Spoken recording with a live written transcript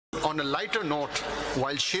On a lighter note,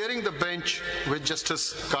 while sharing the bench with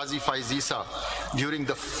Justice Qazi FaIz during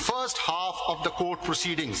the first half of the court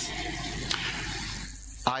proceedings,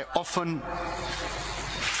 I often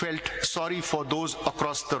felt sorry for those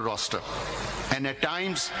across the roster and at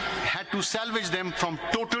times had to salvage them from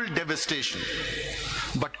total devastation.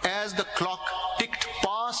 But as the clock ticked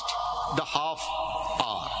past the half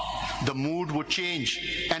hour, the mood would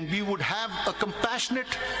change and we would have a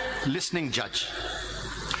compassionate listening judge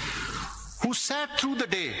who sat through the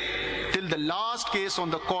day till the last case on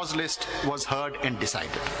the cause list was heard and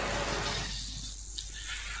decided.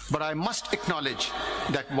 But I must acknowledge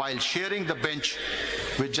that while sharing the bench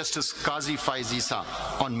with Justice Qazi FaIz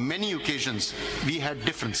on many occasions, we had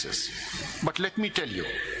differences. But let me tell you,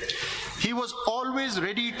 he was always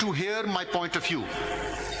ready to hear my point of view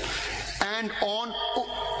and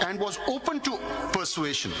was open to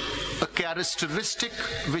persuasion, a characteristic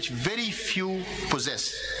which very few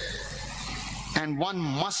possess, and one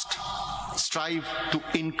must strive to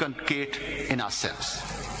inculcate in ourselves.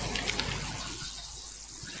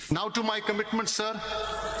 Now to my commitment, sir.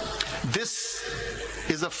 This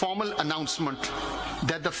is a formal announcement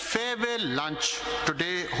that the farewell lunch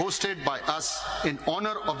today hosted by us in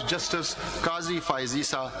honor of Justice Qazi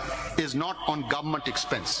FaIz is not on government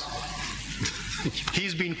expense.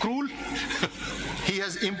 He's been cruel. He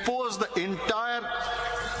has imposed the entire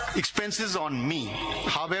expenses on me.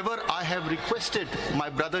 However, I have requested my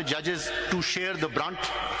brother judges to share the brunt.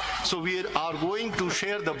 So we are going to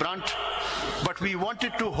share the brunt. But we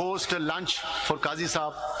wanted to host a lunch for Qazi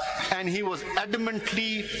Saab, and he was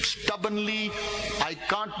adamantly, stubbornly,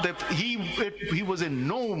 he was in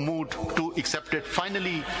no mood to accept it.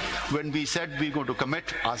 Finally, when we said we're going to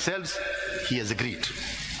commit ourselves, he has agreed.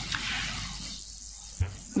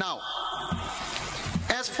 Now,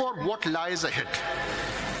 as for what lies ahead,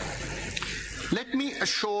 let me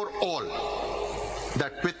assure all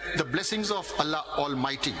that with the blessings of Allah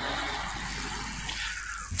Almighty,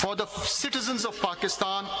 for the citizens of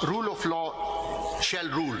Pakistan, rule of law shall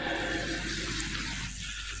rule.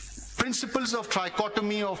 Principles of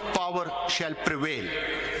trichotomy of power shall prevail.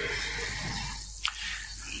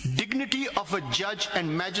 Dignity of a judge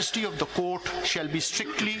and majesty of the court shall be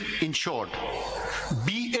strictly ensured,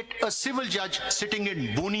 be it a civil judge sitting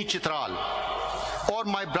in Buni Chitral or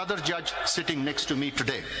my brother judge sitting next to me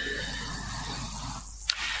today.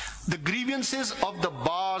 The grievances of the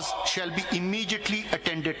bars shall be immediately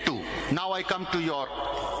attended to. Now I come to your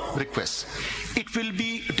request. It will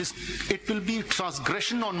be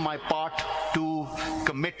transgression on my part to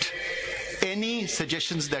commit any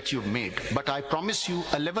suggestions that you've made. But I promise you,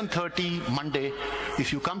 11:30 Monday,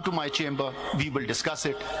 if you come to my chamber, we will discuss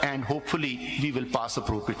it and hopefully we will pass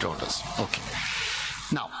appropriate orders. Okay.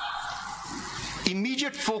 Now,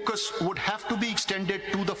 immediate focus would have to be extended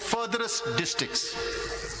to the furthest districts.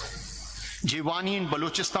 Jiwani in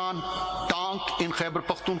Balochistan, Tank in Khyber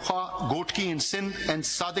Pakhtunkhwa, Gotki in Sindh, and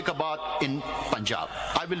Sadiqabad in Punjab.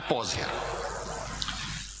 I will pause here.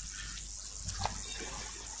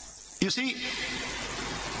 You see,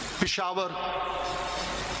 Peshawar,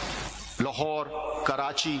 Lahore,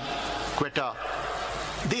 Karachi, Quetta,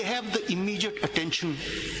 they have the immediate attention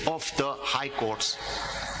of the high courts,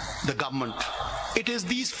 the government. It is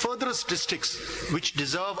these furthest districts which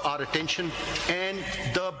deserve our attention, and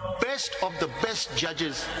the best of the best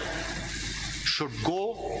judges should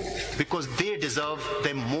go because they deserve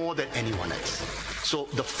them more than anyone else. So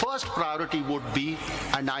the first priority would be,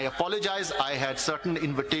 and I apologize, I had certain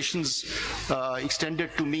invitations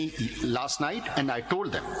extended to me last night, and I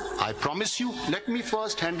told them, I promise you, let me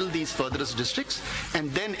first handle these furthest districts,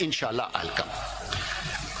 and then inshallah I'll come.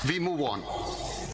 We move on.